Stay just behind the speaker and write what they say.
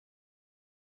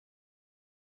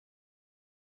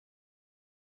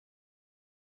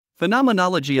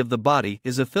Phenomenology of the body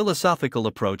is a philosophical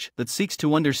approach that seeks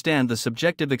to understand the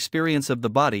subjective experience of the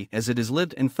body as it is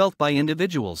lived and felt by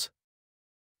individuals.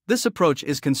 This approach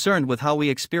is concerned with how we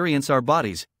experience our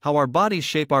bodies, how our bodies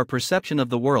shape our perception of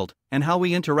the world, and how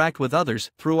we interact with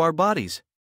others through our bodies.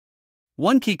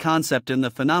 One key concept in the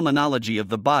phenomenology of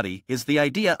the body is the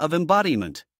idea of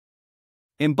embodiment.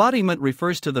 Embodiment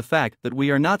refers to the fact that we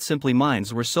are not simply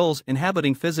minds or souls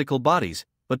inhabiting physical bodies,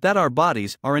 but that our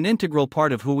bodies are an integral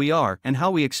part of who we are and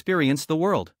how we experience the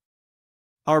world.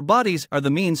 Our bodies are the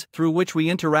means through which we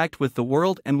interact with the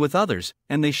world and with others,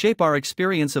 and they shape our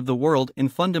experience of the world in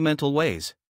fundamental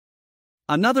ways.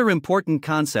 Another important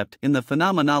concept in the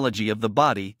phenomenology of the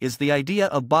body is the idea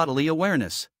of bodily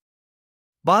awareness.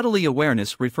 Bodily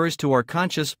awareness refers to our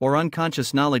conscious or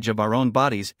unconscious knowledge of our own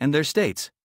bodies and their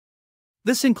states.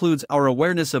 This includes our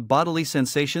awareness of bodily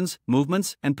sensations,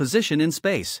 movements, and position in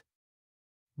space.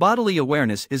 Bodily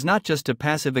awareness is not just a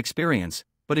passive experience,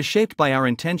 but is shaped by our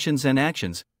intentions and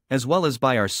actions, as well as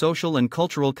by our social and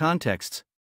cultural contexts.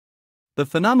 The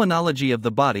phenomenology of the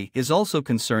body is also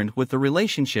concerned with the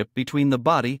relationship between the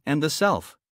body and the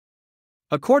self.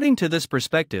 According to this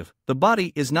perspective, the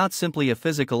body is not simply a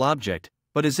physical object,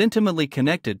 but is intimately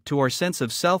connected to our sense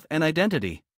of self and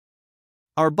identity.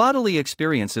 Our bodily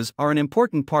experiences are an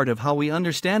important part of how we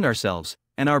understand ourselves,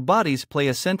 and our bodies play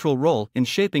a central role in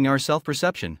shaping our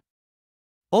self-perception.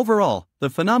 Overall, the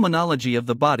phenomenology of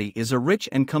the body is a rich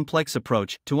and complex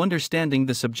approach to understanding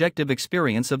the subjective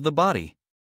experience of the body.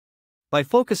 By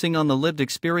focusing on the lived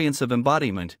experience of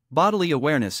embodiment, bodily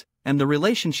awareness, and the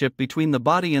relationship between the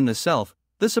body and the self,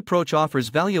 this approach offers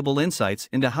valuable insights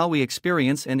into how we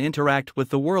experience and interact with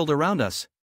the world around us.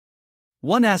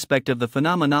 One aspect of the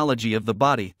phenomenology of the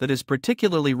body that is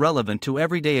particularly relevant to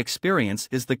everyday experience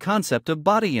is the concept of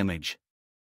body image.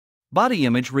 Body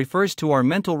image refers to our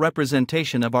mental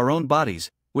representation of our own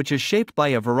bodies, which is shaped by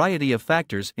a variety of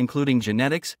factors including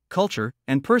genetics, culture,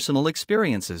 and personal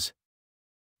experiences.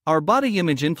 Our body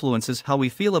image influences how we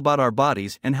feel about our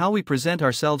bodies and how we present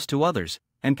ourselves to others,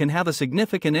 and can have a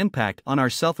significant impact on our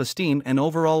self-esteem and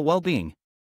overall well-being.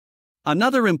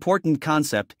 Another important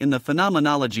concept in the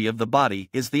phenomenology of the body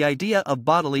is the idea of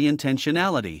bodily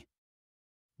intentionality.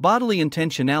 Bodily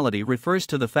intentionality refers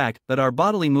to the fact that our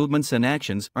bodily movements and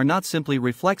actions are not simply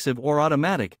reflexive or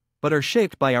automatic, but are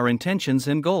shaped by our intentions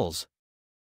and goals.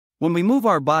 When we move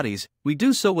our bodies, we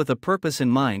do so with a purpose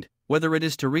in mind, whether it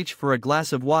is to reach for a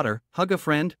glass of water, hug a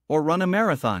friend, or run a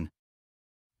marathon.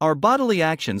 Our bodily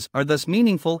actions are thus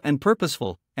meaningful and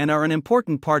purposeful, and are an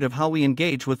important part of how we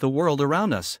engage with the world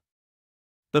around us.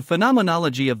 The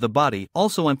phenomenology of the body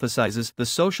also emphasizes the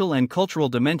social and cultural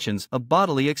dimensions of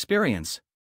bodily experience.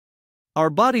 Our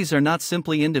bodies are not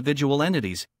simply individual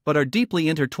entities, but are deeply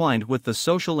intertwined with the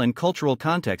social and cultural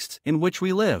contexts in which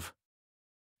we live.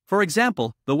 For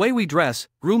example, the way we dress,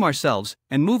 groom ourselves,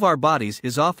 and move our bodies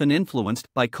is often influenced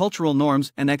by cultural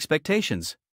norms and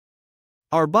expectations.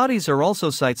 Our bodies are also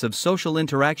sites of social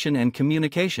interaction and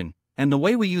communication, and the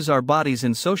way we use our bodies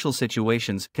in social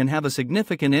situations can have a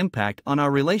significant impact on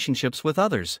our relationships with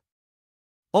others.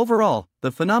 Overall,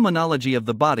 the phenomenology of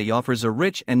the body offers a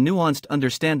rich and nuanced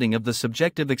understanding of the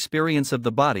subjective experience of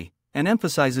the body, and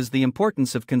emphasizes the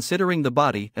importance of considering the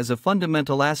body as a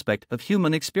fundamental aspect of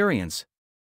human experience.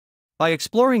 By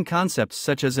exploring concepts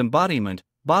such as embodiment,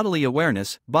 bodily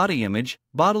awareness, body image,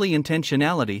 bodily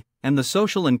intentionality, and the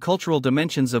social and cultural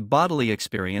dimensions of bodily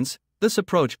experience, this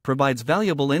approach provides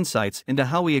valuable insights into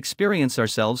how we experience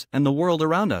ourselves and the world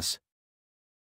around us.